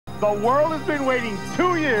The world has been waiting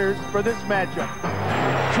 2 years for this matchup.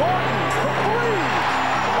 Jordan for three.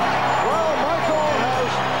 Well, Michael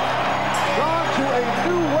has gone to a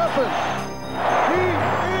new weapon. He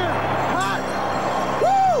is hot.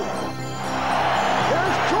 Woo!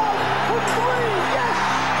 There's Jordan for three. Yes!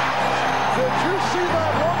 Did you see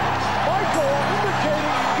that look? Michael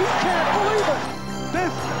indicating he can't believe it.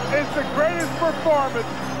 This is the greatest performance,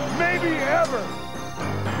 maybe ever.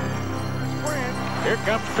 Here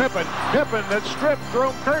comes Pippen. Pippen that stripped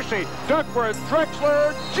through Kersey. Duckworth,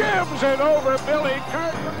 Drexler, jams it over Billy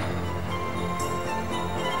Carter.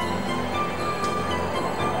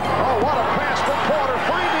 Oh, what a pass from Porter,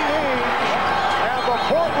 finding Ainge. And the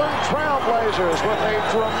Portland Trailblazers with a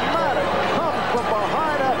dramatic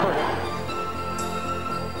come-from-behind effort.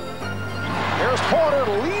 Here's Porter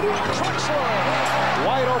leading Drexler.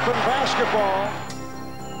 Wide open basketball.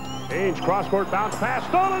 Ainge cross-court bounce pass,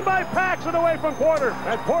 stolen by Paxson away from Porter.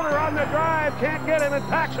 And Porter on the drive, can't get him, and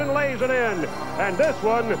Paxson lays it in. And this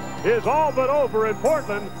one is all but over in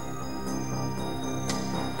Portland.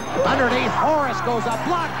 Underneath, Horace goes up,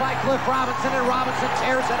 blocked by Cliff Robinson, and Robinson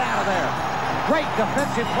tears it out of there. Great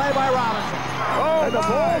defensive play by Robinson. Oh, and the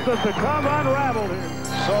Bulls have become unraveled here.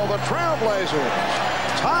 So the Trailblazers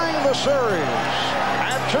tying the series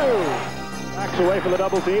at 2. Backs away from the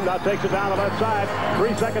double team, now takes it down the left side.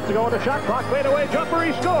 3 seconds to go on the shot clock. Fade away jumper,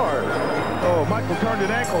 he scores. Oh, Michael turned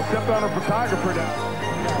an ankle, stepped on a photographer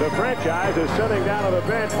now. The franchise is sitting down on the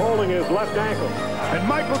bench holding his left ankle. And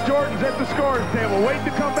Michael Jordan's at the scorer's table, waiting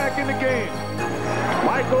to come back in the game.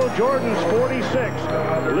 Michael Jordan's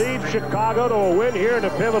 46 leads Chicago to a win here in the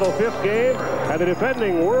pivotal 5th game, and the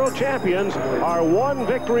defending world champions are 1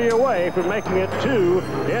 victory away from making it 2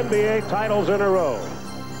 NBA titles in a row.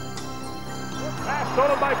 Pass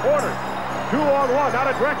stolen by Porter. 2-on-1 out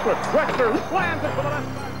of Drexler. Drexler slams it to the left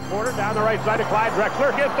side. Porter down the right side to Clyde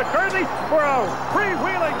Drexler. Gives to Kersey for a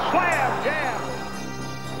freewheeling slam jam.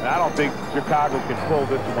 And I don't think Chicago can pull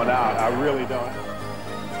this one out. I really don't.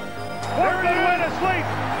 Portland went to sleep.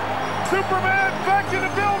 Superman back to the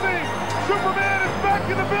building.